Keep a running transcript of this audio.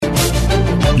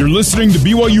You're listening to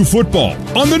BYU Football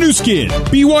on the new skin,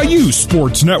 BYU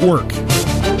Sports Network.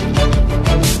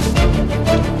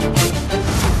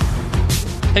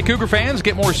 Hey, Cougar fans,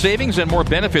 get more savings and more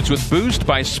benefits with Boost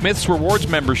by Smith's Rewards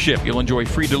membership. You'll enjoy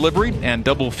free delivery and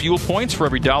double fuel points for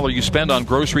every dollar you spend on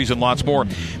groceries and lots more.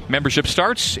 Membership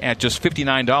starts at just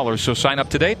 $59, so sign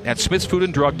up today at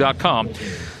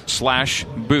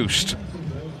smithsfoodanddrug.com/boost.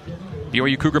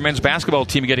 BYU Cougar men's basketball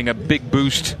team getting a big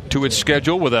boost to its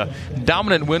schedule with a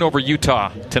dominant win over Utah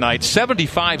tonight.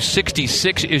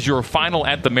 75-66 is your final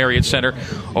at the Marriott Center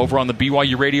over on the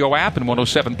BYU radio app and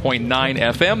 107.9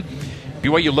 FM.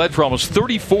 BYU led for almost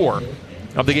 34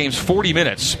 of the game's 40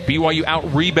 minutes. BYU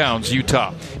out-rebounds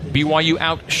Utah. BYU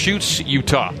out-shoots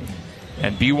Utah.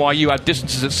 And BYU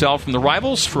outdistances itself from the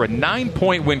rivals for a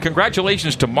 9-point win.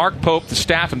 Congratulations to Mark Pope, the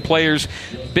staff and players.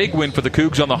 Big win for the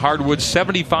Cougs on the hardwood.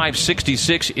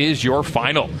 75-66 is your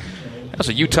final. That's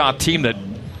a Utah team that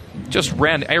just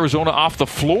ran Arizona off the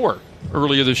floor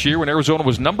earlier this year when Arizona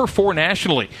was number 4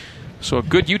 nationally. So a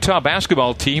good Utah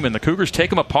basketball team, and the Cougars take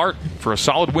them apart for a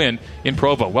solid win in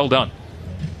Provo. Well done.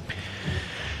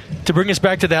 To bring us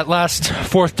back to that last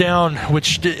fourth down,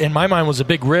 which in my mind was a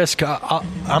big risk,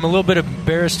 I'm a little bit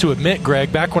embarrassed to admit,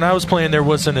 Greg, back when I was playing, there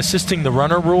was an assisting the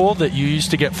runner rule that you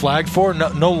used to get flagged for.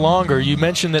 No longer. You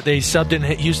mentioned that they subbed in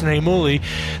Houston Hamuli.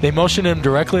 They motioned him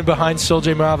directly behind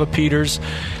Soljay Maiava-Peters,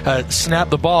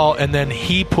 snapped the ball, and then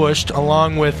he pushed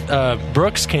along with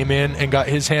Brooks came in and got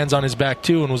his hands on his back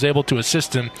too and was able to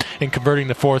assist him in converting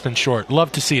the fourth and short.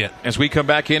 Love to see it. As we come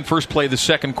back in, first play of the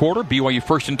second quarter, BYU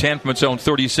 1st and 10 from its own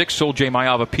 36. Soljay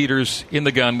Maiava-Peters in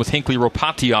the gun with Hinckley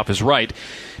Ropati off his right.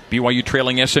 BYU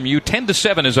trailing SMU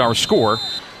 10-7 is our score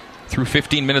through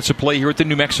 15 minutes of play here at the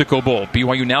New Mexico Bowl.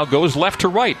 BYU now goes left to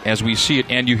right as we see it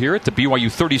and you hear it. The BYU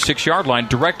 36-yard line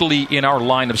directly in our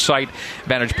line of sight,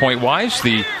 vantage point-wise.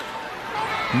 The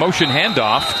motion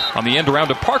handoff on the end around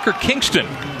to Parker Kingston.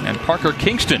 And Parker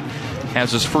Kingston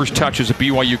has his first touch as a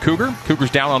BYU Cougar.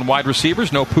 Cougars down on wide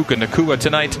receivers. No Puka Nacua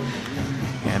tonight.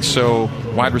 And so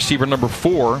wide receiver number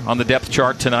 4 on the depth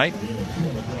chart tonight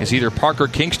is either Parker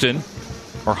Kingston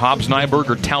or Hobbs Nyberg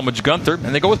or Talmadge Gunther.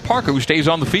 And they go with Parker, who stays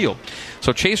on the field.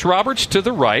 So Chase Roberts to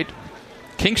the right,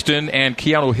 Kingston and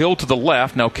Keanu Hill to the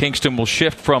left. Now Kingston will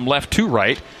shift from left to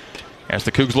right. As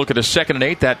the Cougs look at a 2nd and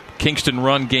 8, that Kingston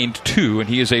run gained 2, and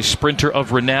he is a sprinter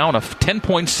of renown, a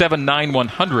 10.79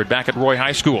 100 back at Roy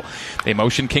High School. They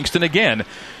motion Kingston again.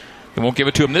 They won't give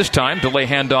it to him this time. Delay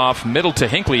handoff, middle to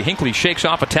Hinckley. Hinckley shakes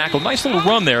off a tackle. Nice little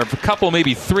run there. A couple,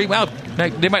 maybe 3. Well,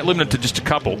 they might limit it to just a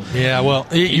couple. Yeah, well,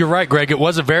 you're right, Greg. It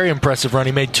was a very impressive run.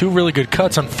 He made 2 really good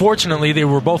cuts. Unfortunately, they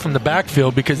were both in the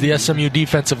backfield because the SMU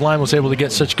defensive line was able to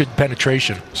get such good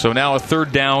penetration. So now a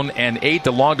 3rd down and 8,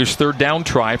 the longest 3rd down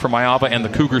try for Maiava and the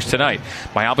Cougars tonight.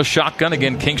 Maiava shotgun.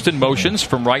 Again, Kingston motions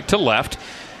from right to left.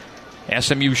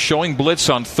 SMU showing blitz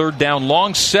on 3rd down,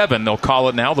 long 7, they'll call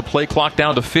it now. The play clock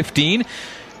down to 15.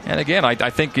 And again,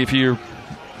 I think if you're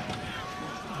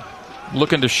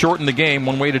looking to shorten the game,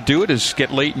 one way to do it is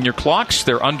get late in your clocks.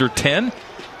 They're under 10.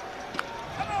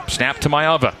 Snap to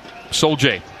Maiava.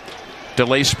 Soljay.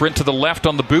 Delay sprint to the left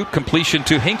on the boot. Completion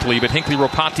to Hinckley, but Hinckley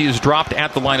Ropati is dropped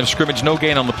at the line of scrimmage. No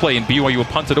gain on the play, and BYU will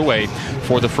punt it away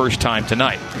for the first time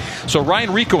tonight. So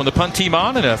Ryan Rico and the punt team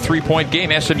on in a 3-point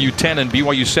game. SMU 10 and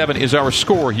BYU 7 is our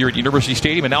score here at University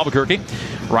Stadium in Albuquerque.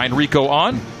 Ryan Rico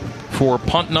on for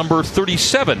punt number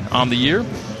 37 on the year.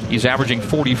 He's averaging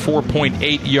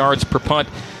 44.8 yards per punt,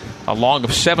 a long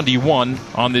of 71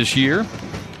 on this year.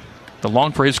 The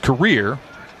long for his career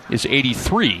is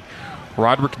 83.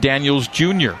 Roderick Daniels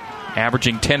Jr.,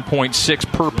 averaging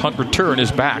 10.6 per punt return, is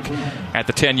back at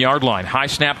the 10-yard line. High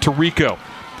snap to Rico.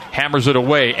 Hammers it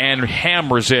away, and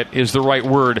hammers it is the right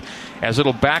word, as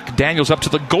it'll back Daniels up to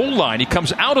the goal line. He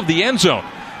comes out of the end zone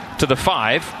to the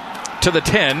 5, to the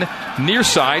 10, near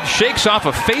side, shakes off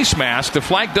a face mask. The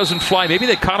flag doesn't fly. Maybe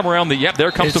they caught him around the, there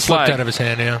comes the flag. It slipped out of his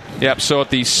hand, yeah. Yep, so at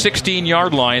the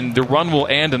 16-yard line, the run will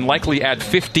end and likely add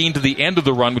 15 to the end of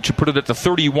the run, which would put it at the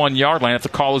 31-yard line if the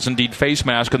call is indeed face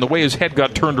mask. And the way his head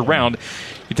got turned around,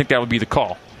 you'd think that would be the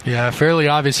call. Yeah, fairly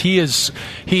obvious. He is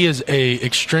a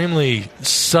extremely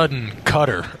sudden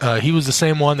cutter. He was the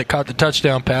same one that caught the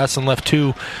touchdown pass and left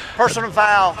 2. Personal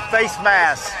foul, face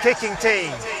mask, kicking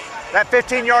team. That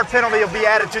 15-yard penalty will be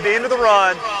added to the end of the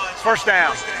run. First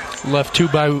down. Left 2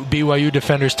 by BYU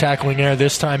defenders tackling air.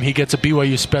 This time he gets a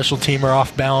BYU special teamer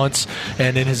off balance,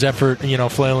 and in his effort,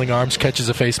 flailing arms, catches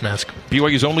a face mask.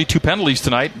 BYU's only 2 penalties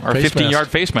tonight are 15-yard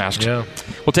face masks. Yeah.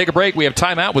 We'll take a break. We have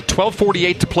timeout with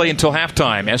 12:48 to play until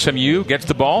halftime. SMU gets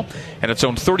the ball at its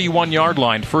own 31-yard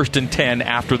line, 1st and 10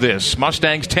 after this.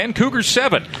 Mustangs 10, Cougars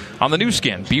 7 on the new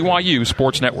skin, BYU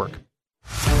Sports Network.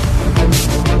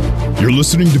 You're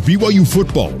listening to BYU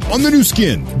Football on the new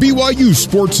skin, BYU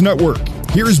Sports Network.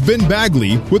 Here's Ben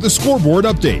Bagley with a scoreboard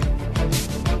update.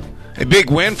 A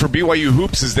big win for BYU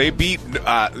Hoops as they beat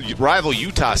rival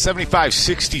Utah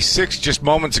 75-66 just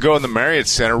moments ago in the Marriott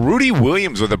Center. Rudy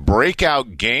Williams with a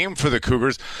breakout game for the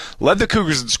Cougars. Led the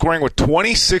Cougars in scoring with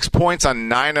 26 points on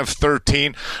 9 of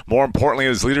 13. More importantly,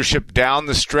 his leadership down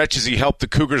the stretch as he helped the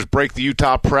Cougars break the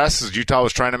Utah press as Utah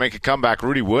was trying to make a comeback.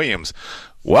 Rudy Williams,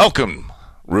 welcome.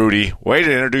 Rudy, way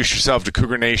to introduce yourself to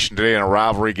Cougar Nation today in a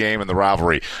rivalry game in the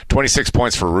rivalry. 26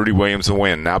 points for Rudy Williams to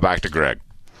win. Now back to Greg.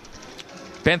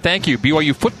 Ben, thank you.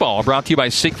 BYU Football brought to you by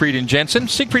Siegfried & Jensen.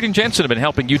 Siegfried & Jensen have been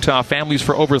helping Utah families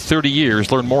for over 30 years.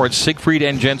 Learn more at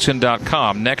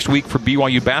siegfriedandjensen.com. Next week for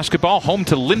BYU basketball, home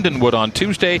to Lindenwood on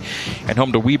Tuesday and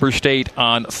home to Weber State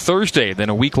on Thursday. Then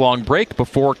a week-long break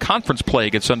before conference play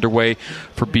gets underway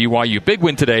for BYU. Big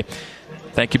win today.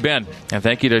 Thank you, Ben. And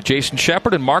thank you to Jason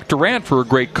Shepard and Mark Durant for a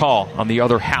great call on the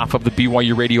other half of the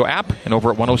BYU radio app and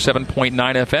over at 107.9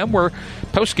 FM where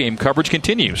post-game coverage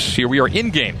continues. Here we are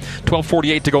in-game.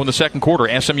 12:48 to go in the second quarter.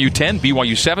 SMU 10,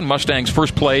 BYU 7. Mustangs'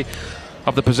 first play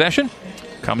of the possession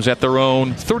comes at their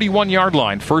own 31-yard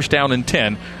line. First down and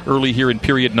 10 early here in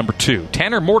period number 2.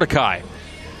 Tanner Mordecai,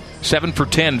 7 for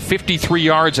 10, 53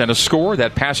 yards and a score.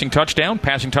 That passing touchdown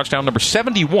number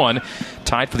 71,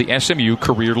 tied for the SMU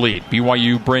career lead.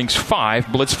 BYU brings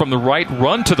 5, blitz from the right,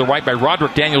 run to the right by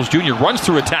Roderick Daniels Jr., runs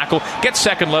through a tackle, gets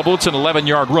second level. It's an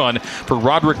 11-yard run for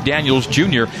Roderick Daniels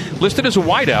Jr., listed as a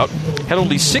wideout, had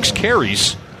only 6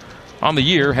 carries on the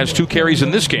year, has 2 carries in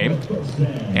this game,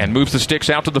 and moves the sticks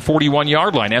out to the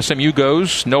 41-yard line. SMU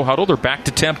goes no huddle. They're back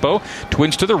to tempo.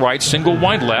 Twins to the right, single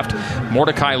wide left.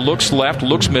 Mordecai looks left,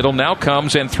 looks middle, now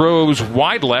comes and throws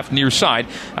wide left near side.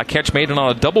 A catch made on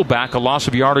a double back, a loss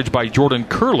of yardage by Jordan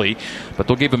Curley, but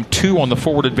they'll give him 2 on the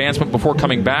forward advancement before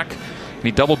coming back. And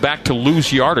he doubled back to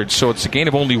lose yardage, so it's a gain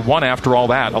of only 1 after all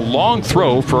that. A long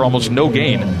throw for almost no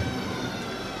gain.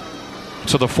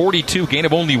 So the 42, gain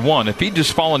of only 1. If he'd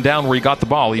just fallen down where he got the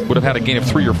ball, he would have had a gain of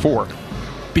 3 or 4.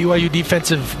 BYU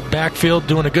defensive backfield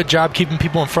doing a good job keeping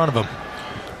people in front of him.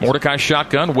 Mordecai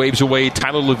shotgun, waves away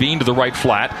Tyler Levine to the right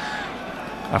flat.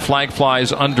 A flag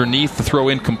flies underneath, the throw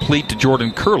incomplete to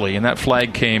Jordan Curley, and that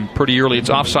flag came pretty early. It's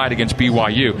offside against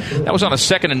BYU. That was on a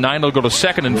 2nd and 9. They'll go to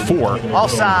 2nd and 4.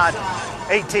 Offside,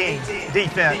 18,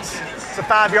 defense. It's a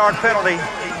 5-yard penalty.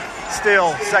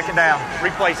 Still second down.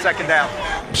 Replay second down.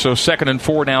 So 2nd and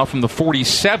 4 now from the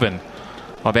 47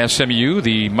 of SMU.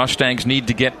 The Mustangs need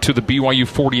to get to the BYU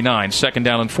 49. 2nd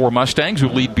down and 4 Mustangs, who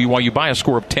lead BYU by a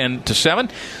score of 10-7.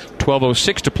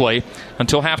 12:06 to play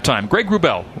until halftime. Greg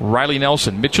Wrubell, Riley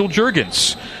Nelson, Mitchell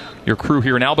Juergens, your crew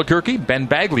here in Albuquerque. Ben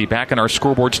Bagley back in our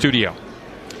scoreboard studio.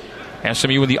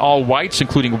 SMU in the all-whites,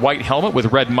 including white helmet with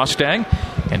red Mustang,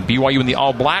 and BYU in the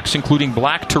all-blacks, including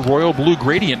black to royal blue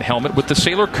gradient helmet with the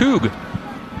Sailor Coug.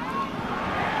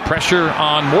 Pressure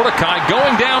on Mordecai.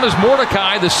 Going down is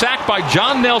Mordecai. The sack by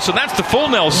John Nelson. That's the full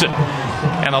Nelson.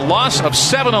 And a loss of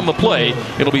 7 on the play.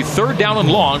 It'll be 3rd down and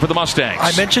long for the Mustangs.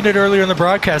 I mentioned it earlier in the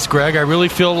broadcast, Greg. I really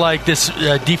feel like this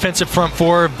defensive front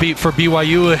four for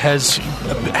BYU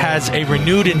has a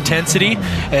renewed intensity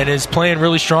and is playing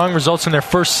really strong. Results in their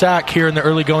first sack here in the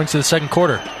early goings of the second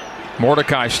quarter.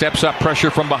 Mordecai steps up,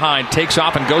 pressure from behind, takes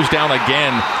off and goes down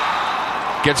again.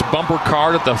 Gets bumper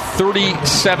card at the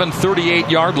 37,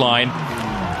 38-yard line.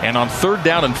 And on 3rd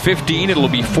down and 15, it'll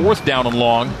be 4th down and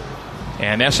long.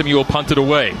 And SMU will punt it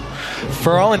away.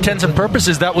 For all intents and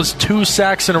purposes, that was 2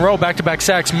 sacks in a row, back-to-back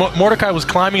sacks. Mordecai was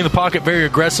climbing in the pocket very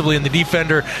aggressively, and the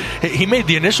defender, he made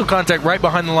the initial contact right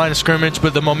behind the line of scrimmage,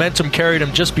 but the momentum carried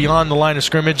him just beyond the line of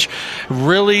scrimmage.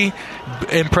 Really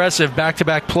impressive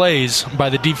back-to-back plays by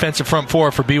the defensive front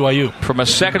four for BYU. From a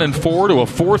 2nd and 4 to a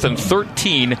 4th and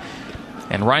 13,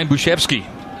 and Ryan Bushevsky,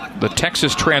 the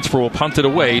Texas transfer, will punt it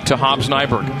away to Hobbs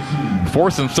Nyberg.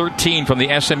 4th and 13 from the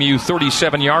SMU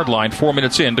 37-yard line, 4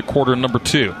 minutes into quarter number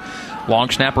 2. Long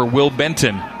snapper Will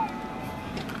Benton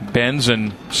bends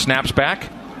and snaps back.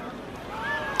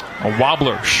 A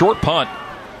wobbler, short punt.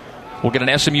 We'll get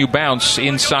an SMU bounce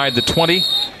inside the 20.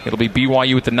 It'll be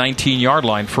BYU at the 19-yard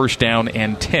line, 1st down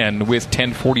and 10 with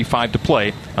 10:45 to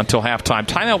play until halftime.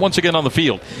 Timeout once again on the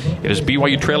field. It is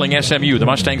BYU trailing SMU. The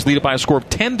Mustangs lead it by a score of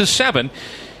 10-7.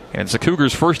 And it's the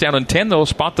Cougars 1st down and 10. They'll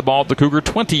spot the ball at the Cougar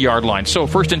 20-yard line. So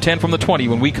 1st and 10 from the 20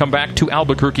 when we come back to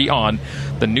Albuquerque on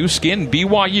the new skin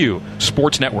BYU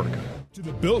Sports Network. To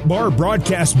the Built Bar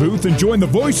broadcast booth and join the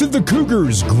voice of the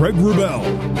Cougars, Greg Wrubell.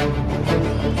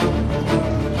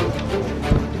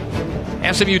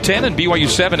 SMU 10 and BYU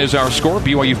 7 is our score.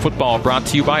 BYU football brought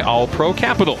to you by All Pro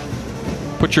Capital.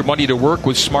 Put your money to work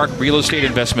with smart real estate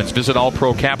investments. Visit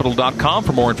allprocapital.com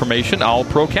for more information. All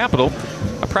Pro Capital,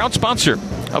 a proud sponsor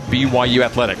of BYU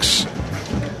Athletics.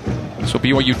 So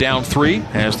BYU down 3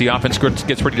 as the offense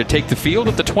gets ready to take the field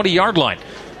at the 20-yard line.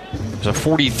 There's a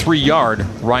 43-yard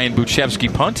Ryan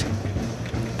Buchevsky punt.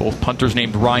 Both punters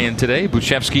named Ryan today,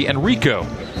 Buchevsky and Rico.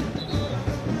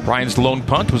 Ryan's lone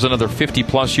punt was another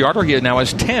 50-plus yarder. He now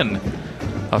has 10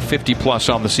 of 50-plus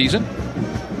on the season.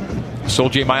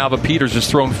 Sol-Jay Maiava-Peters has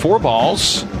thrown 4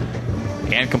 balls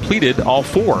and completed all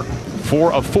 4.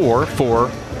 4 of 4 for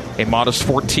a modest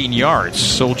 14 yards.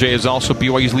 Sol-Jay is also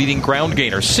BYU's leading ground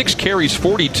gainer. 6 carries,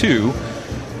 42,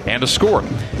 and a score.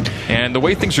 And the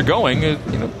way things are going,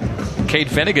 Cade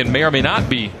Fennegan may or may not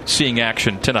be seeing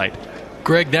action tonight.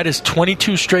 Greg, that is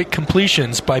 22 straight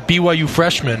completions by BYU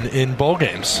freshmen in bowl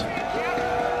games.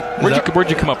 Where'd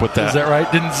you come up with that? Is that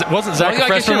right? Wasn't Zach a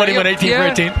freshman when he went 18 for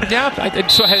 18? Yeah.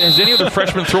 So has any other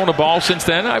freshman thrown a ball since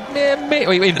then?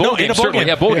 In bowl game, certainly.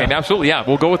 Yeah, bowl game, absolutely. Yeah,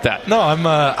 we'll go with that. No,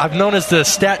 I'm known as the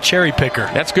stat cherry picker.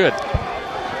 That's good.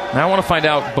 Now I want to find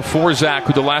out, before Zach,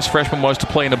 who the last freshman was to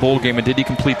play in a bowl game, and did he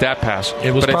complete that pass?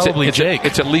 It was probably Jake.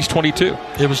 It's at least 22.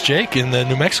 It was Jake in the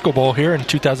New Mexico Bowl here in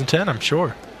 2010, I'm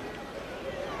sure.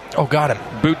 Oh, got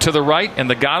him. Boot to the right, and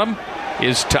the got him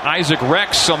is to Isaac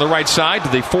Rex on the right side to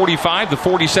the 45, the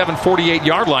 47,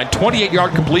 48-yard line.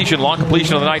 28-yard completion, long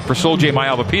completion of the night for Sol-Jay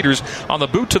Maiava-Peters. On the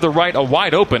boot to the right, a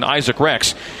wide open Isaac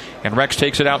Rex. And Rex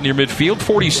takes it out near midfield.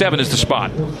 47 is the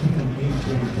spot.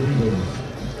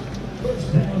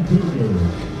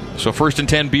 So 1st and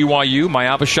 10 BYU,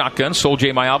 Maiava shotgun,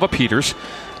 Sol-Jay Maiava-Peters.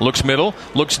 Looks middle,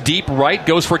 looks deep right,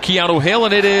 goes for Keanu Hill,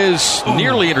 and it is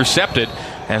nearly intercepted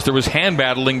as there was hand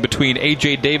battling between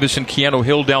A.J. Davis and Keanu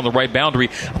Hill down the right boundary.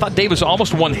 I thought Davis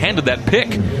almost one-handed that pick.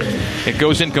 It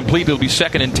goes incomplete. It'll be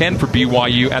 2nd and 10 for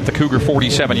BYU at the Cougar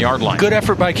 47-yard line. Good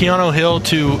effort by Keanu Hill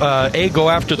to, A, go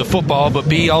after the football, but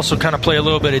B, also kind of play a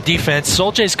little bit of defense.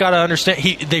 Sol-Jay's got to understand,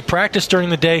 they practice during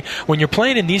the day. When you're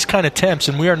playing in these kind of temps,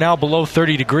 and we are now below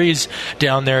 30 degrees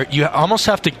down there, you almost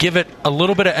have to give it a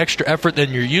little bit of extra effort than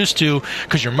you're used to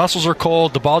because your muscles are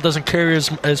cold, the ball doesn't carry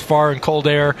as far in cold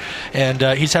air, and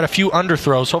he's had a few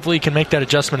underthrows. Hopefully he can make that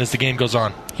adjustment as the game goes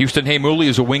on. Houston Heimuli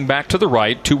is a wing back to the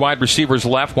right. 2 wide receivers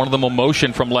left, one of them a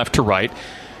motion from left to right.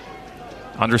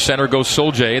 Under center goes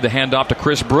Sol-Jay. The handoff to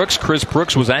Chris Brooks. Chris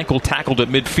Brooks was ankle tackled at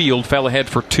midfield, fell ahead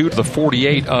for 2 to the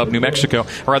 48 of New Mexico,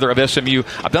 or rather of SMU.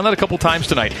 I've done that a couple times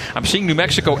tonight. I'm seeing New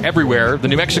Mexico everywhere. The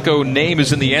New Mexico name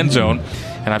is in the end zone,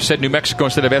 and I've said New Mexico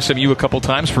instead of SMU a couple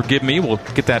times. Forgive me. We'll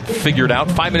get that figured out.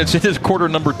 5 minutes into quarter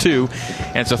number 2,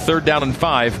 and it's a 3rd down and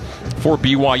 5 for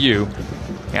BYU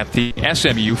at the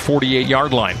SMU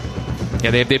 48-yard line. Yeah,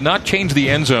 they've not changed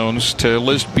the end zones to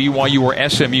list BYU or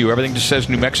SMU. Everything just says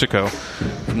New Mexico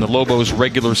from the Lobos'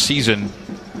 regular season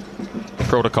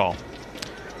protocol.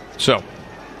 So,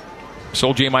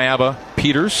 Sol-Jay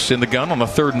Maiava-Peters in the gun on the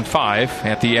 3rd and 5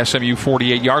 at the SMU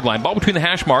 48-yard line. Ball between the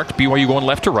hash marks. BYU going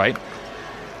left to right.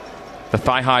 The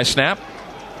thigh-high snap.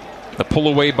 The pull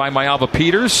away by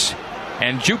Maiava-Peters.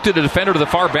 And juked to the defender to the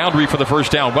far boundary for the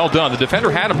first down. Well done. The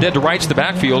defender had him dead to rights to the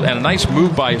backfield, and a nice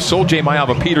move by Sol-Jay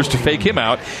Maiava-Peters to fake him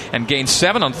out and gain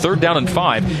 7 on 3rd down and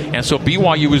 5. And so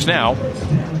BYU is now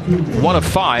 1 of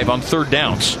 5 on 3rd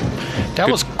downs. That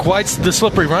was quite the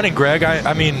slippery running, Greg.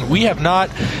 I mean, we have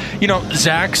not,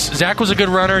 Zach was a good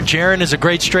runner. Jaron is a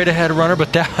great straight-ahead runner,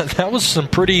 but that was some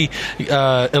pretty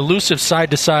elusive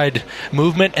side-to-side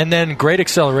movement, and then great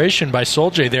acceleration by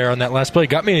Sol-Jay there on that last play.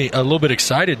 Got me a little bit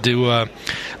excited to,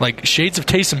 shades of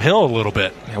Taysom Hill a little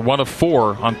bit. 1 of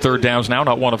 4 on 3rd downs now,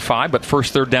 not 1 of 5, but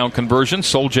first 3rd down conversion.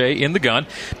 Sol-Jay in the gun.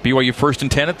 BYU 1st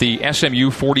and 10 at the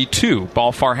SMU 42,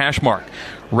 ball far hash mark.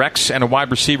 Rex and a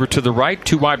wide receiver to the right,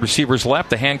 2 wide receivers left,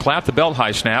 the hand clap, the belt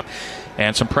high snap,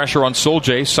 and some pressure on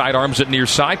Sol-Jay. Sidearms at near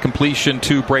side, completion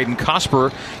to Braden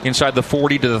Cosper inside the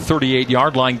 40 to the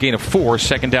 38-yard line, gain of 4,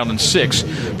 2nd down and 6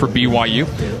 for BYU.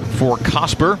 For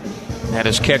Cosper, that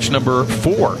is catch number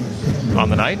 4 on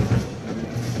the night.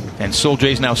 And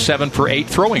Sol-Jay's now 7 for 8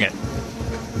 throwing it.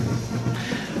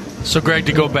 So, Greg,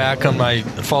 to go back on my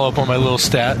follow-up on my little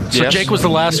stat. So, yes. Jake was the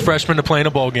last freshman to play in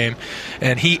a bowl game,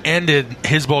 and he ended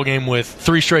his bowl game with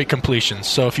 3 straight completions.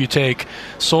 So, if you take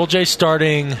Sol-Jay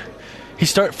starting, he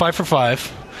started 5 for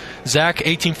 5, Zach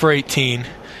 18 for 18,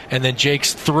 and then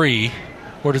Jake's 3.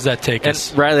 Where does that take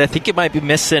us? Riley, I think you might be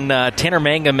missing Tanner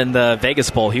Mangum in the Vegas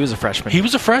Bowl. He was a freshman. He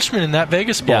was a freshman in that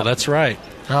Vegas Bowl. Yeah. That's right.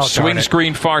 Oh, swing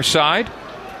screen far side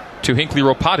to Hinckley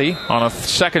Ropati on a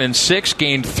 2nd and 6,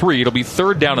 gained 3. It'll be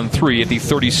 3rd down and 3 at the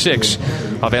 36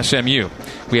 of SMU.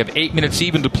 We have 8 minutes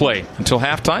even to play until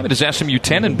halftime. It is SMU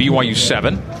 10 and BYU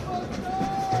 7.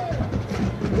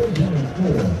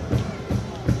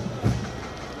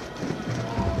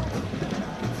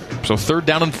 So 3rd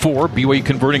down and 4. BYU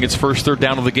converting its first 3rd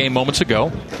down of the game moments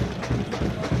ago.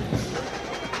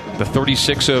 The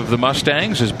 36 of the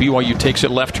Mustangs as BYU takes it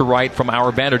left to right from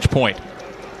our vantage point.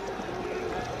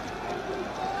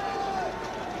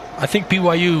 I think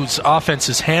BYU's offense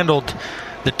has handled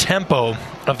the tempo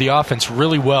of the offense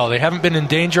really well. They haven't been in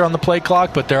danger on the play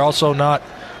clock, but they're also not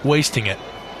wasting it.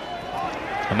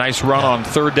 A nice run on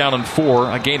 3rd down and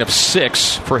 4, a gain of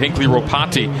 6 for Hinkley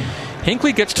Ropati.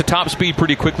 Hinkley gets to top speed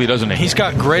pretty quickly, doesn't he? He's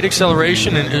got great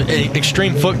acceleration and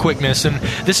extreme foot quickness, and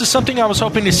this is something I was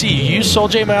hoping to see. You use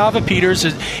Sol-Jay Maiava-Peters.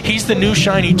 He's the new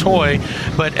shiny toy,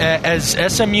 but as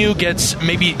SMU gets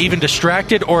maybe even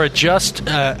distracted or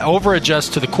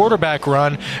over-adjust to the quarterback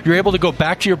run, you're able to go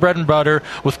back to your bread and butter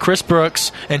with Chris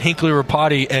Brooks and Hinkley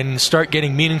Ropati and start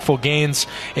getting meaningful gains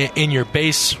in your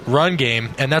base run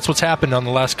game, and that's what's happened on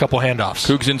the last couple handoffs.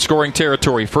 Cougs in scoring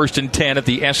territory, 1st and 10 at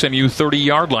the SMU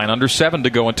 30-yard line, under 7 to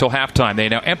go until halftime. They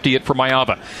now empty it for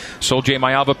Maiava. Sol-Jay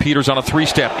Maiava-Peters on a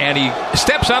 3-step, and he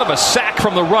steps out of a sack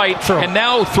from the right and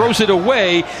now throws it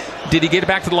away. Did he get it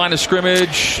back to the line of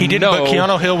scrimmage? He didn't, but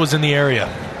Keanu Hill was in the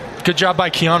area. Good job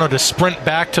by Keanu to sprint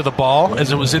back to the ball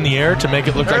as it was in the air to make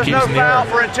it look like he was in the air. There's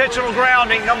no foul for intentional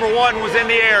grounding. Number 1 was in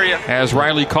the area. As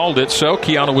Riley called it, so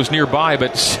Keanu was nearby,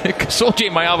 but Sol-Jay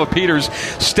Maiava-Peters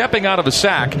stepping out of a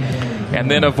sack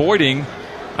and then avoiding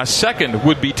a second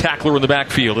would-be tackler in the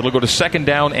backfield. It'll go to 2nd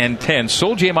down and 10.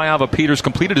 Sol-Jay Maiava-Peters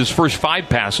completed his first 5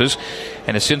 passes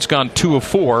and has since gone 2 of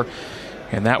 4,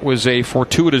 and that was a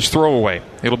fortuitous throwaway.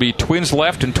 It'll be twins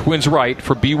left and twins right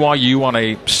for BYU on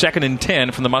a 2nd and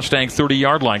 10 from the Mustang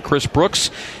 30-yard line. Chris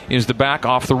Brooks is the back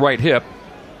off the right hip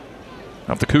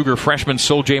of the Cougar freshman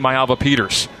Sol-Jay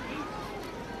Maiava-Peters.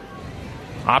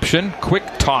 Option, quick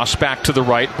toss back to the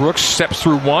right. Brooks steps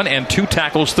through 1 and 2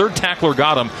 tackles. 3rd tackler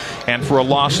got him, and for a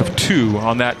loss of 2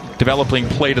 on that developing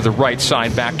play to the right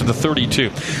side back to the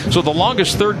 32. So the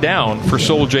longest 3rd down for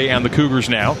Sol-Jay and the Cougars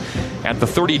now at the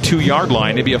 32-yard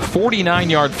line. It'd be a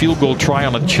 49-yard field goal try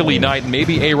on a chilly night.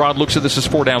 Maybe A-Rod looks at this as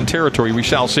 4-down territory. We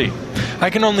shall see. I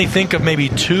can only think of maybe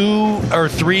 2 or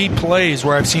 3 plays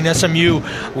where I've seen SMU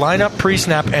line up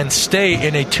pre-snap and stay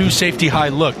in a 2 safety high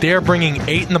look. They are bringing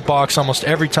 8 in the box almost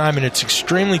every time, and it's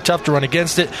extremely tough to run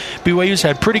against it. BYU's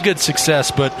had pretty good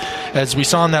success, but as we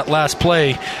saw in that last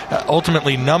play,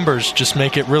 ultimately numbers just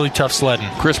make it really tough sledding.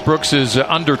 Chris Brooks is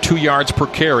under 2 yards per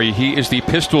carry. He is the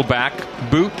pistol back.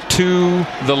 Boot to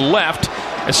the left.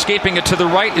 Escaping it to the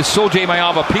right is Sol-Jay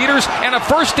Maiava-Peters, and a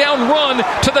 1st down run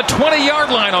to the 20-yard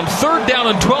line. On 3rd down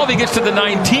and 12, he gets to the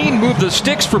 19. Move the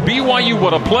sticks for BYU.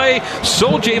 What a play.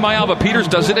 Sol-Jay Maiava-Peters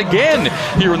does it again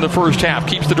here in the first half.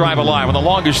 Keeps the drive alive on the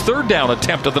longest 3rd down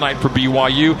attempt of the night for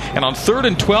BYU. And on 3rd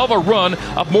and 12, a run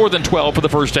of more than 12 for the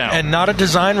first down. And not a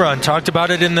design run. Talked about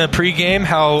it in the pregame,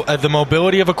 how the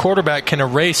mobility of a quarterback can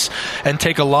erase and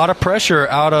take a lot of pressure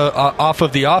out off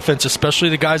of the offense, especially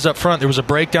the guys up front. There was a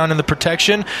breakdown in the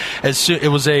protection. It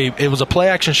was a play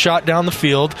action shot down the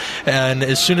field, and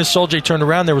as soon as Sol-Jay turned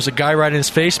around, there was a guy right in his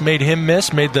face, made him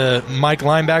miss, made the Mike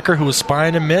linebacker who was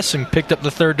spying him miss, and picked up the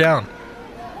 3rd down.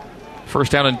 1st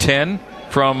down and 10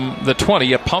 from the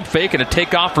 20, a pump fake and a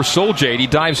takeoff for Sol-Jay. He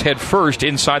dives head first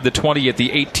inside the 20 at the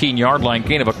 18-yard line,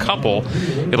 gain of a couple.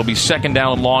 It'll be 2nd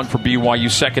down and long for BYU,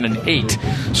 2nd and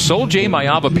 8. Sol-Jay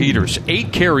Maiava-Peters,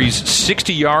 8 carries,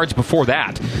 60 yards before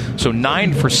that. So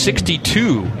 9 for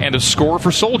 62 and a score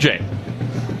for Sol-Jay.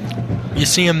 You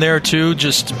see him there, too,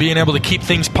 just being able to keep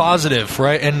things positive,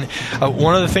 right? And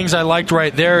one of the things I liked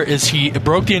right there is he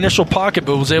broke the initial pocket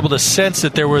but was able to sense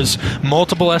that there was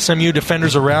multiple SMU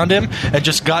defenders around him and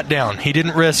just got down. He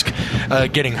didn't risk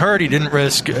getting hurt. He didn't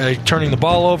risk turning the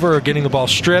ball over or getting the ball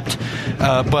stripped.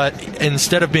 But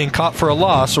instead of being caught for a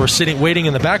loss or waiting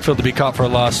in the backfield to be caught for a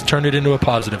loss, turned it into a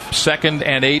positive. 2nd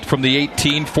and 8 from the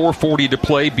 18, 4:40 to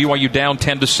play. BYU down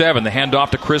 10-7. The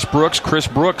handoff to Chris Brooks. Chris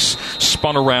Brooks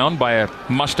spun around by a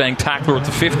Mustang tackler at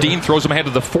the 15, throws him ahead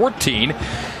to the 14.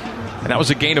 And that was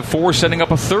a gain of 4, setting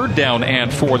up a 3rd down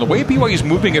and 4. And the way BYU's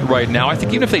moving it right now, I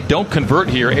think even if they don't convert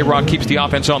here, A-Rod keeps the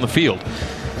offense on the field.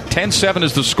 10-7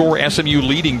 is the score, SMU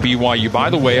leading BYU.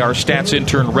 By the way, our stats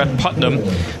intern, Rhett Putnam,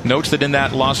 notes that in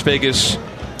that Las Vegas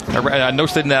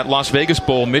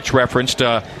Bowl Mitch referenced,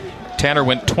 Tanner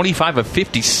went 25 of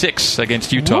 56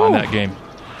 against Utah in that game.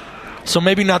 So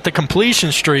maybe not the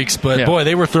completion streaks, but boy,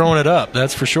 they were throwing it up,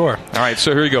 that's for sure. All right,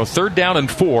 so here you go. 3rd down and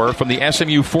 4 from the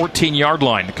SMU 14-yard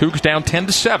line. The Cougs down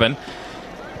 10-7.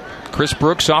 Chris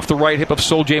Brooks off the right hip of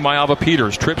Sol-Jay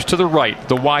Maiava-Peters. Trips to the right,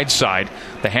 the wide side.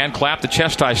 The hand clap, the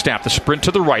chest high snap. The sprint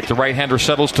to the right. The right-hander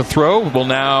settles to throw. Will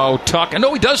now tuck. And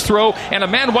no, he does throw. And a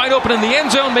man wide open in the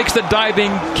end zone makes the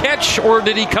diving catch. Or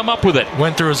did he come up with it?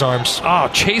 Went through his arms. Oh,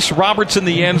 Chase Roberts in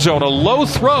the end zone. A low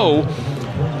throw,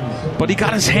 but he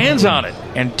got his hands on it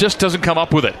and just doesn't come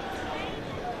up with it.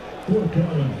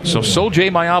 So Sol-Jay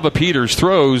Maiava-Peters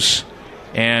throws,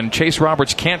 and Chase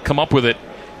Roberts can't come up with it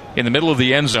in the middle of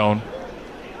the end zone.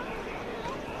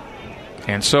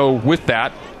 And so with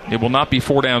that, it will not be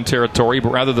 4-down territory,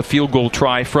 but rather the field goal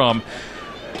try from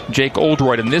Jake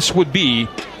Oldroyd. And this would be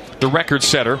the record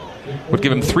setter. Would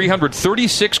give him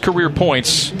 336 career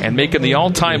points and make him the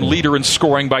all-time leader in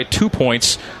scoring by 2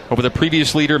 points over the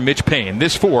previous leader, Mitch Payne.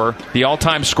 This for the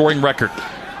all-time scoring record.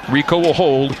 Rico will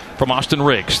hold from Austin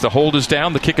Riggs. The hold is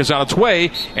down, the kick is on its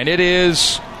way, and it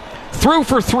is through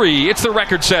for 3. It's the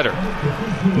record setter.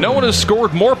 No one has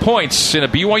scored more points in a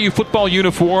BYU football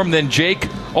uniform than Jake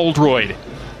Oldroyd.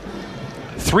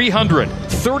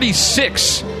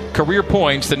 336 career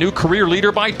points, the new career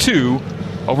leader by 2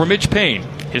 over Mitch Payne.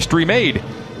 History made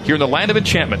here in the land of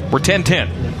enchantment. We're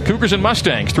 10-10. Cougars and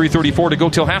Mustangs, 3:34 to go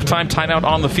till halftime. Timeout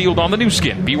on the field on the new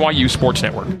skin, BYU Sports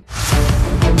Network.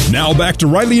 Now back to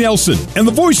Riley Nelson and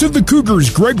the voice of the Cougars,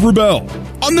 Greg Wrubell,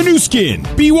 on the new skin,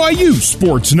 BYU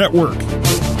Sports Network.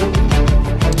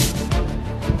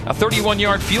 A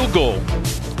 31-yard field goal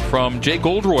from Jake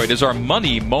Oldroyd is our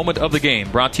money moment of the game,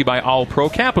 brought to you by All Pro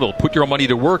Capital. Put your money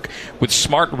to work with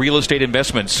smart real estate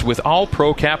investments with All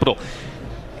Pro Capital.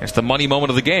 It's the money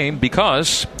moment of the game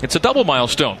because it's a double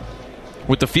milestone.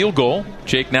 With the field goal,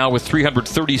 Jake now with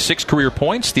 336 career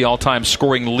points, the all-time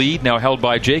scoring lead now held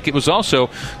by Jake. It was also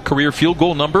career field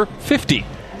goal number 50.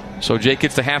 So Jake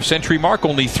hits the half-century mark.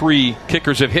 Only 3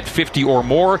 kickers have hit 50 or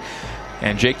more.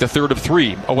 And Jake the third of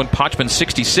 3. Owen Potchman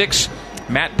 66,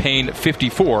 Matt Payne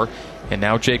 54, and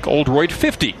now Jake Oldroyd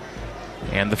 50.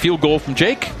 And the field goal from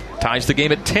Jake ties the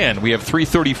game at 10. We have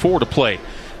 3:34 to play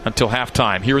until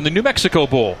halftime here in the New Mexico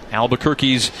Bowl,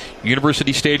 Albuquerque's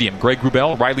University Stadium. Greg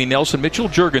Wrubell, Riley Nelson, Mitchell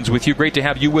Juergens with you. Great to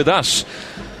have you with us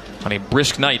on a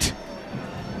brisk night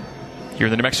here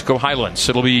in the New Mexico Highlands.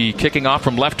 It'll be kicking off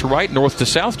from left to right, north to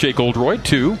south. Jake Oldroyd,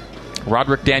 2.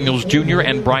 Roderick Daniels Jr.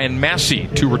 and Brian Massey,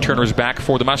 2 returners back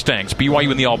for the Mustangs.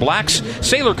 BYU in the All Blacks,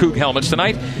 Sailor Coug helmets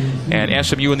tonight, and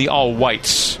SMU in the All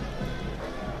Whites.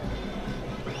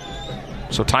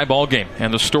 So tie ball game,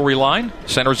 and the storyline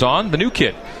centers on the new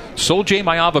kid, Sol-Jay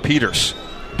Maiava-Peters.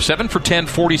 7 for 10,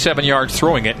 47 yards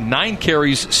throwing it, 9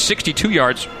 carries, 62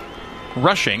 yards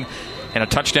rushing, and a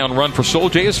touchdown run for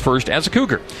Sol-Jay, his first as a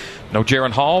Cougar. No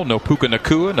Jaron Hall, no Puka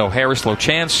Nacua, no Harris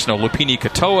Lochance, no Lupini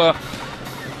Katoa.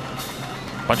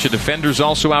 Bunch of defenders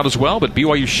also out as well, but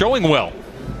BYU showing well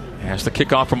as the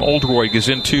kickoff from Oldroyd is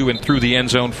into and through the end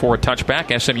zone for a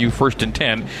touchback. SMU 1st and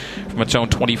 10 from its own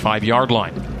 25-yard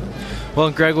line. Well,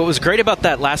 and Greg, what was great about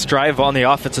that last drive on the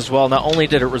offense as well, not only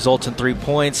did it result in 3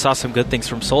 points, saw some good things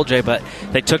from Sol-Jay, but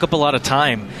they took up a lot of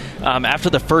time. After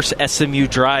the first SMU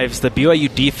drives, the BYU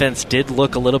defense did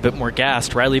look a little bit more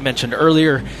gassed. Riley mentioned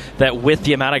earlier that with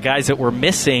the amount of guys that we're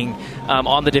missing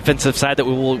on the defensive side, that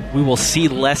we will see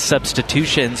less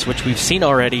substitutions, which we've seen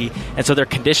already, and so their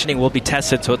conditioning will be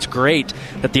tested. So it's great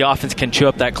that the offense can chew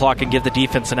up that clock and give the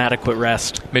defense an adequate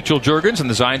rest. Mitchell Juergens in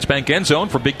the Zions Bank end zone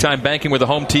for big-time banking with a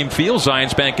home team feel.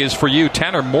 Zions Bank is for you.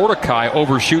 Tanner Mordecai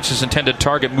overshoots his intended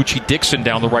target, Moochie Dixon,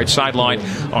 down the right sideline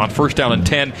on 1st down and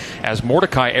 10 as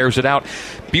Mordecai airs it out.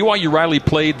 BYU Riley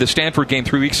played the Stanford game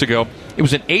 3 weeks ago. It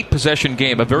was an 8-possession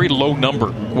game, a very low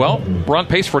number. Well, we're on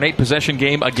pace for an 8-possession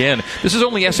game again. This is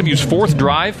only SMU's 4th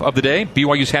drive of the day.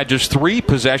 BYU's had just 3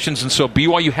 possessions, and so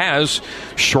BYU has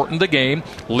shortened the game,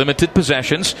 limited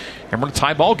possessions, and we're in a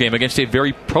tie ball game against a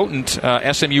very potent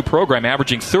SMU program,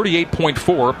 averaging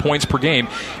 38.4 points per game.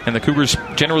 And the Cougars,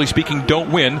 generally speaking,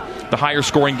 don't win the higher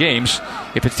scoring games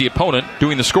if it's the opponent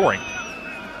doing the scoring.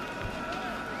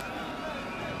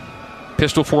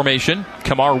 Pistol formation,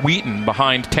 Kamar Wheaton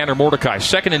behind Tanner Mordecai.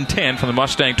 2nd and 10 from the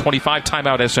Mustang 25,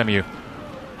 timeout SMU.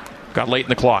 Got late in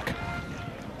the clock.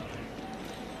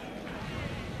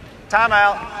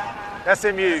 Timeout,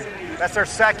 SMU. That's their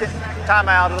 2nd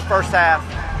timeout of the first half.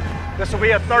 This will be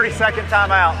a 30-second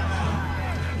timeout.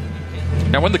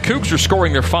 Now, when the Cougs are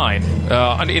scoring, they're fine.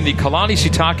 In the Kalani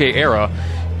Sitake era,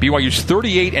 BYU's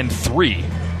 38-3.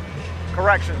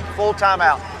 Correction, full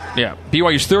timeout. Yeah,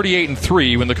 BYU's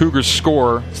 38-3 when the Cougars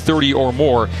score 30 or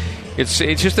more. It's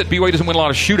just that BYU doesn't win a lot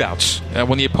of shootouts.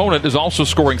 When the opponent is also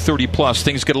scoring 30-plus,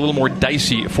 things get a little more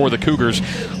dicey for the Cougars.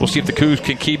 We'll see if the Cougs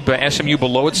can keep SMU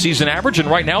below its season average, and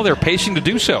right now they're pacing to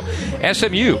do so.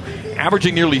 SMU,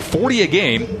 averaging nearly 40 a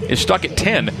game, is stuck at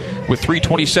 10 with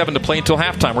 3:27 to play until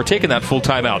halftime. We're taking that full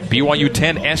timeout. BYU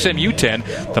 10, SMU 10.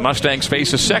 The Mustangs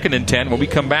face a 2nd and 10 when we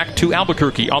come back to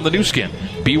Albuquerque on the new skin,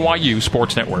 BYU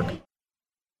Sports Network.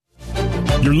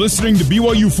 You're listening to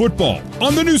BYU football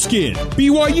on the new skin,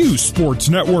 BYU Sports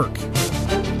Network.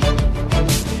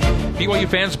 BYU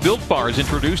fans, Built Bar has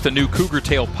introduced a new Cougar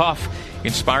Tail Puff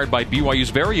inspired by BYU's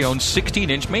very own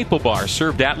 16-inch maple bar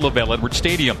served at LaVell Edwards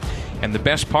Stadium. And the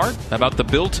best part about the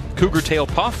Built Cougar Tail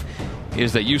Puff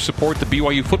is that you support the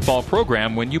BYU football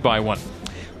program when you buy one.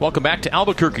 Welcome back to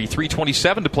Albuquerque.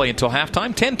 3:27 to play until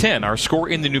halftime. 10-10, our score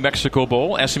in the New Mexico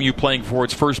Bowl. SMU playing for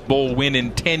its first bowl win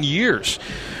in 10 years.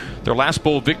 Their last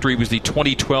bowl victory was the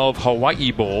 2012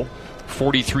 Hawaii Bowl,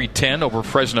 43-10 over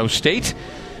Fresno State.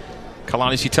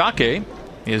 Kalani Sitake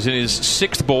is in his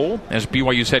 6th bowl as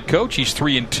BYU's head coach. He's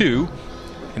 3-2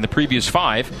 in the previous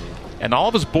 5. And all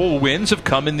of his bowl wins have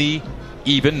come in the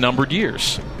even-numbered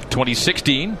years.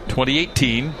 2016,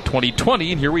 2018,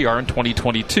 2020, and here we are in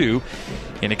 2022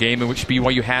 in a game in which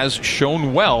BYU has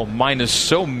shown well, minus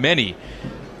so many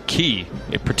key,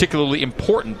 particularly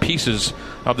important pieces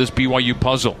of this BYU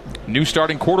puzzle. New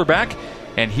starting quarterback,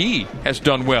 and he has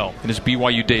done well in his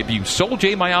BYU debut.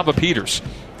 Sol-Jay Maiava-Peters,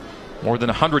 more than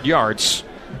 100 yards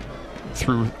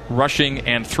through rushing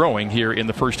and throwing here in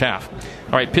the first half.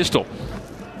 All right, pistol.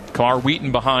 Kamar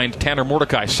Wheaton behind Tanner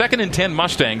Mordecai. 2nd and 10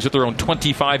 Mustangs at their own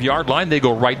 25-yard line. They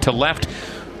go right to left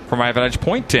from my vantage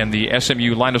point, and the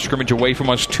SMU line of scrimmage away from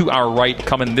us to our right,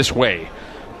 coming this way.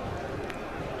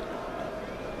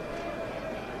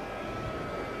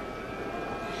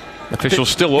 Officials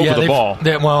still over the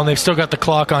ball. They've still got the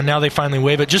clock on. Now they finally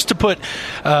wave it. Just to put,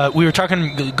 we were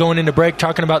talking, going into break,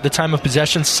 talking about the time of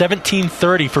possession,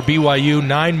 17:30 for BYU,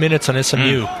 9 minutes on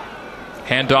SMU.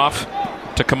 Handoff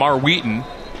to Kamar Wheaton.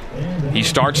 He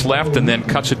starts left and then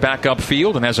cuts it back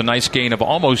upfield and has a nice gain of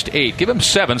almost 8. Give him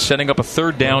 7, setting up a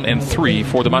 3rd down and 3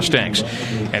 for the Mustangs.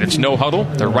 And it's no huddle.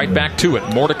 They're right back to it.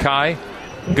 Mordecai,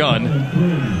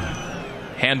 gun.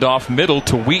 Handoff middle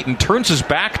to Wheaton. Turns his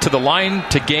back to the line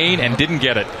to gain and didn't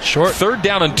get it. Short. 3rd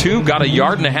down and 2. Got a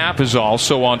yard and a half is all.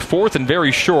 So on 4th and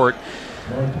very short,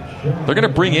 they're going to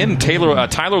bring in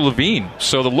Tyler Levine.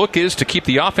 So the look is to keep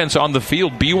the offense on the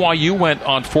field. BYU went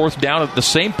on 4th down at the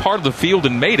same part of the field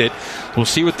and made it. We'll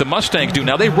see what the Mustangs do.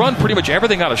 Now, they run pretty much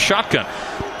everything out of shotgun.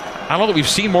 I don't know that we've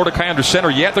seen Mordecai under center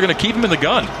yet. They're going to keep him in the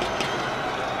gun.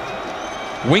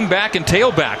 Wing back and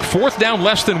tailback. 4th down,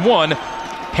 less than 1.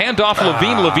 Handoff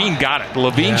Levine. Levine got it.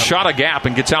 Levine shot a gap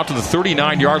and gets out to the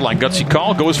 39-yard line. Gutsy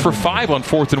call, goes for 5 on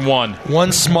 4th and 1.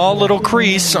 One small little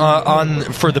crease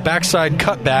for the backside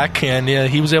cutback, and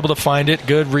he was able to find it.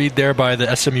 Good read there by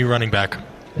the SMU running back.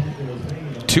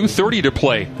 2:30 to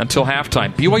play until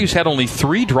halftime. BYU's had only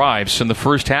 3 drives in the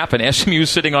first half, and SMU is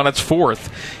sitting on its 4th.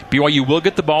 BYU will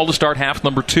get the ball to start half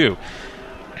number 2.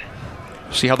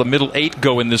 See how the middle 8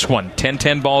 go in this one.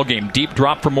 10-10 ball game. Deep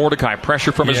drop from Mordecai.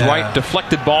 Pressure from his right.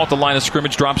 Deflected ball at the line of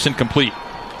scrimmage. Drops incomplete.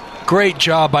 Great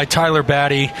job by Tyler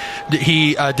Batty.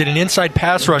 He did an inside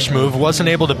pass rush move. Wasn't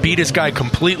able to beat his guy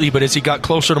completely, but as he got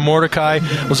closer to Mordecai,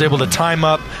 was able to time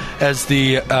up his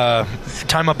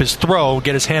throw,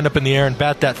 get his hand up in the air and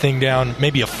bat that thing down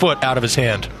maybe a foot out of his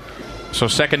hand. So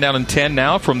 2nd down and 10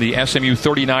 now from the SMU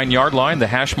 39-yard line. The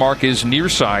hash mark is near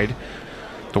side.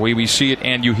 The way we see it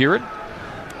and you hear it.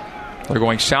 They're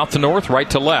going south to north, right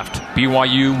to left.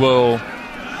 BYU will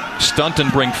stunt and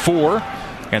bring 4.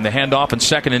 And the handoff in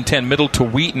 2nd and 10 middle to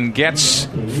Wheaton gets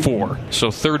 4. So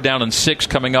 3rd down and 6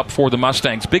 coming up for the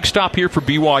Mustangs. Big stop here for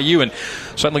BYU, and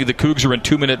suddenly the Cougs are in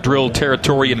 2-minute drill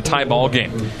territory in a tie ball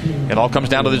game. It all comes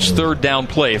down to this 3rd down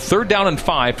play. 3rd down and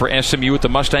 5 for SMU at the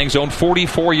Mustangs' own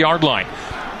 44-yard line.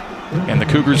 And the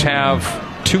Cougars have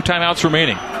 2 timeouts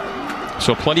remaining.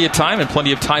 So plenty of time and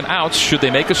plenty of timeouts should they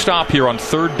make a stop here on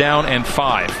 3rd down and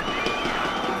 5.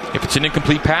 If it's an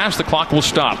incomplete pass, the clock will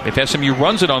stop. If SMU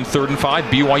runs it on 3rd and 5,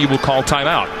 BYU will call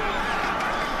timeout.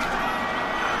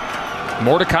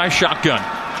 Mordecai shotgun.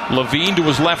 Levine to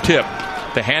his left hip.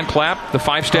 The hand clap, the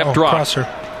 5-step drop. Crosser.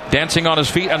 Dancing on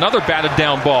his feet, another batted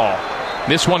down ball.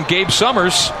 This one, Gabe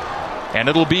Summers, and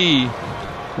it'll be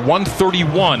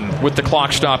 1:31 with the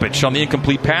clock stoppage. On the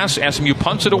incomplete pass, SMU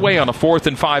punts it away on a 4th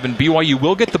and 5, and BYU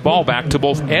will get the ball back to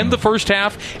both end the first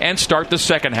half and start the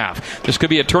second half. This could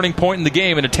be a turning point in the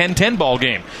game in a 10-10 ball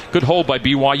game. Good hold by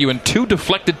BYU and 2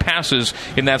 deflected passes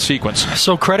in that sequence.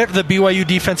 So credit the BYU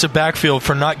defensive backfield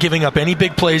for not giving up any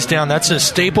big plays down. That's a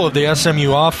staple of the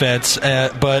SMU offense,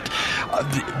 but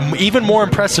even more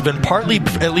impressive, and partly,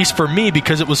 at least for me,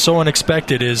 because it was so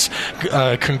unexpected, is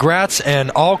congrats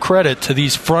and all credit to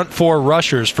these front 4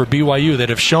 rushers for BYU that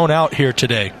have shown out here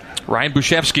today. Ryan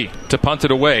Bushevsky to punt it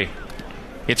away.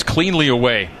 It's cleanly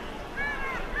away.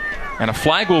 And a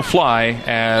flag will fly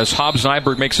as Hobbs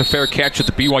Nyberg makes a fair catch at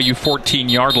the BYU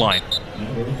 14-yard line.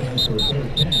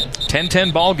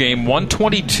 10-10 ball game,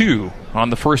 1:22 on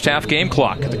the first half game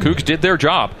clock. The Cougs did their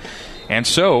job. And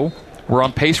so we're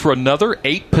on pace for another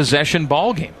 8-possession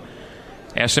ball game.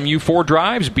 SMU 4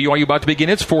 drives, BYU about to begin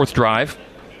its 4th drive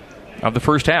of the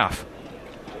first half.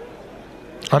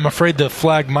 I'm afraid the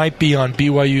flag might be on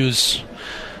BYU's,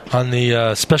 on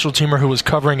the special teamer who was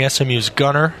covering SMU's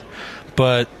gunner,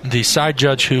 but the side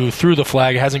judge who threw the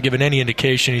flag hasn't given any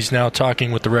indication. He's now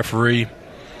talking with the referee.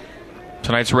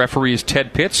 Tonight's referee is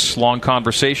Ted Pitts. Long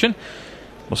conversation.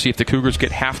 We'll see if the Cougars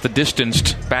get half the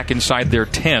distance back inside their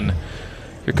 10.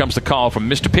 Here comes the call from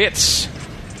Mr. Pitts.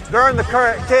 During the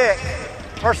current kick,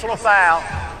 personal foul,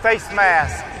 face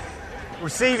mask,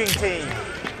 receiving team.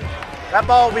 That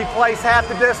ball will be placed half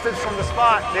the distance from the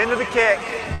spot at the end of the kick.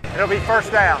 It'll be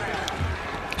first down.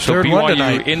 So Third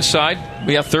BYU inside.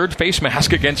 We have third face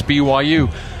mask against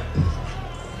BYU.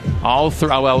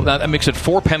 That makes it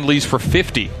 4 penalties for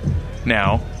 50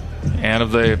 now. And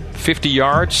of the 50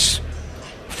 yards,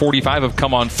 45 have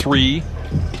come on 3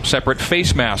 separate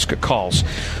face mask calls.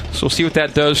 So we'll see what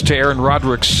that does to Aaron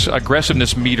Roderick's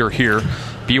aggressiveness meter here.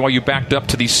 BYU backed up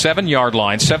to the 7-yard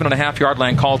line, 7.5-yard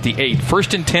line call at the 8.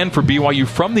 1st and 10 for BYU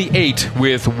from the 8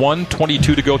 with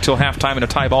 1:22 to go till halftime in a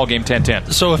tie ball game,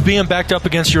 10-10. So if being backed up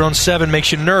against your own 7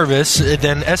 makes you nervous,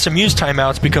 then SMU's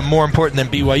timeouts become more important than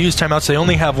BYU's timeouts. They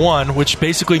only have 1, which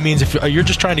basically means if you're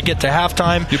just trying to get to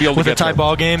halftime with a tie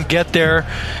ball game, get there,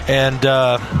 and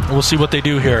we'll see what they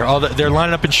do here. They're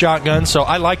lining up in shotgun, so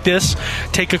I like this.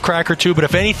 Take a crack or two, but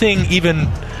if anything even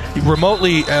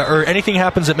remotely or anything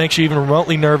happens that makes you even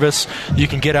remotely nervous, you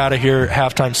can get out of here at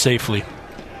halftime safely.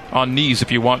 On knees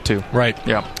if you want to. Right.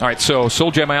 Yeah. All right, so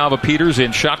Sol-Jay Maiava-Peters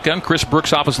in shotgun. Chris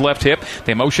Brooks off his left hip.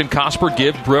 They motion Cosper,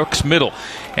 give Brooks middle.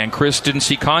 And Chris didn't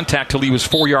see contact till he was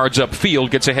 4 yards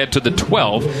upfield. Gets ahead to the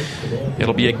 12.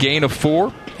 It'll be a gain of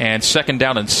 4 and 2nd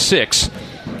down and 6.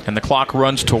 And the clock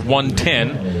runs to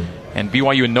 1:10. And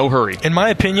BYU in no hurry. In my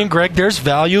opinion, Greg, there's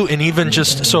value in even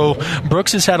just so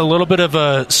Brooks has had a little bit of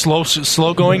a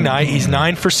slow going night. He's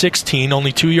 9 for 16,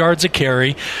 only 2 yards a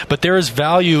carry. But there is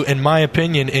value, in my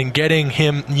opinion, in getting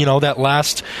him, that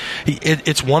last.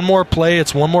 It's one more play,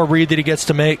 it's one more read that he gets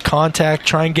to make, contact,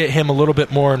 try and get him a little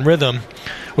bit more in rhythm.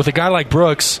 With a guy like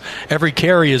Brooks, every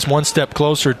carry is one step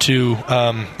closer to,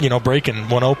 breaking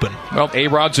one open. Well,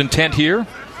 A-Rod's intent here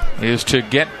is to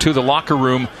get to the locker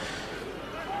room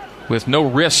with no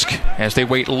risk as they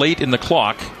wait late in the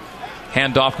clock.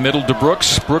 Hand off middle to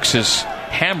Brooks. Brooks is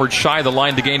hammered shy of the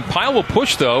line to gain. Pyle will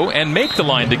push, though, and make the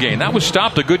line to gain. That was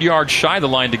stopped a good yard shy of the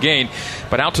line to gain,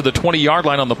 but out to the 20-yard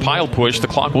line on the Pyle push. The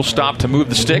clock will stop to move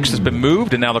the sticks. It's been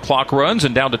moved, and now the clock runs,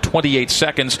 and down to 28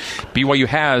 seconds. BYU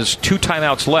has 2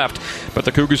 timeouts left, but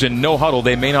the Cougars in no huddle.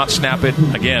 They may not snap it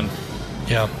again.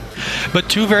 Yeah. But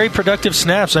 2 very productive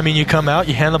snaps. I mean, you come out,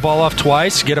 you hand the ball off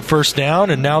twice, get a first down,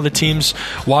 and now the team's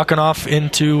walking off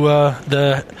into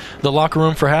the locker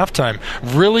room for halftime.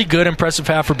 Really good, impressive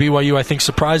half for BYU. I think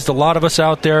surprised a lot of us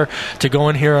out there to go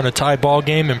in here on a tie ball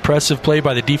game. Impressive play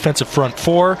by the defensive front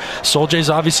 4.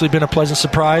 Sol-Jay's obviously been a pleasant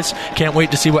surprise. Can't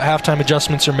wait to see what halftime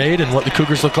adjustments are made and what the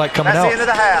Cougars look like coming out. That's the end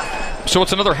of the half. So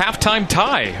it's another halftime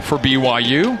tie for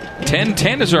BYU.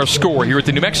 10-10 is our score here at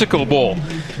the New Mexico Bowl.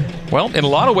 Well, in a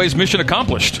lot of ways, mission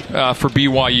accomplished for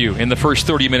BYU in the first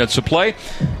 30 minutes of play.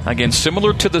 Again,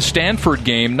 similar to the Stanford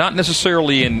game, not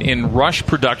necessarily in rush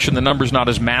production. The number's not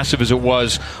as massive as it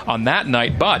was on that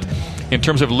night. But in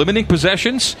terms of limiting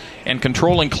possessions and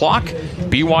controlling clock,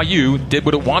 BYU did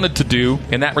what it wanted to do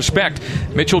in that respect.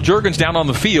 Mitchell Juergens down on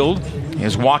the field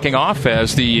is walking off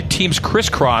as the teams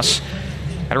crisscross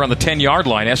at around the 10-yard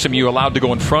line. SMU allowed to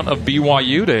go in front of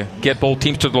BYU to get both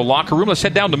teams to the locker room. Let's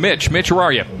head down to Mitch. Mitch, where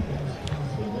are you?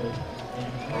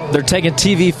 They're taking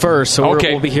TV first, so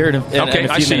we'll be here in a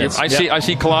few minutes. I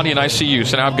see Kalani and I see you,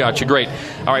 so now I've got you. Great.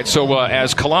 All right, so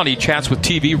as Kalani chats with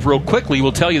TV real quickly,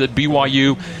 we'll tell you that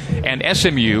BYU and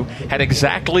SMU had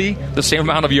exactly the same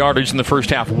amount of yardage in the first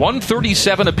half,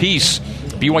 137 apiece.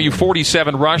 BYU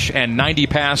 47 rush and 90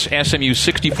 pass. SMU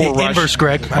 64 rush. Inverse,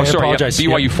 Greg. I apologize.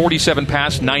 BYU 47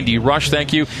 pass, 90 rush,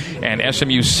 thank you. And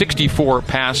SMU 64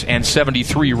 pass and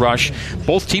 73 rush.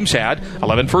 Both teams had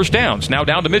 11 first downs. Now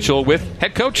down to Mitchell with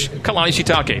head coach Kalani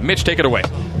Sitake. Mitch, take it away.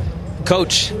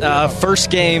 Coach, first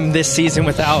game this season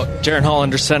without Jaren Hall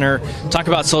under center. Talk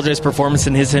about Sol-Jay's performance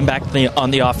and his impact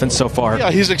on the offense so far. Yeah,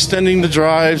 he's extending the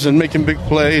drives and making big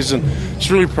plays, and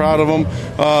just really proud of him.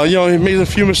 He made a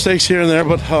few mistakes here and there,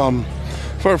 but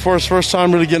for his first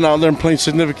time really getting out there and playing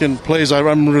significant plays,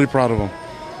 I'm really proud of him.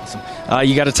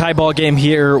 You got a tie ball game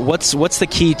here. What's the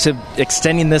key to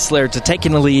extending this layer, to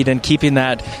taking the lead and keeping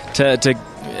that, to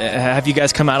have you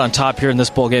guys come out on top here in this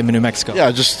bowl game in New Mexico?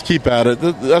 Yeah, just keep at it.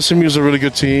 The SMU is a really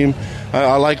good team.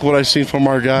 I like what I've seen from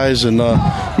our guys, and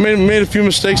made a few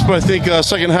mistakes, but I think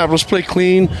second half, let's play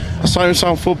clean,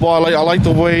 sound football. I like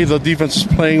the way the defense is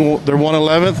playing. They're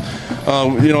 111th.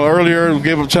 Earlier we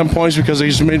gave up 10 points because they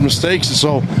just made mistakes, and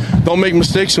so don't make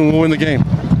mistakes and we'll win the game.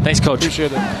 Thanks, Coach.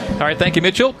 Appreciate it. All right, thank you,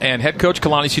 Mitchell. And head coach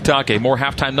Kalani Sitake. More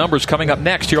halftime numbers coming up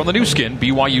next here on the new skin,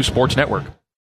 BYU Sports Network.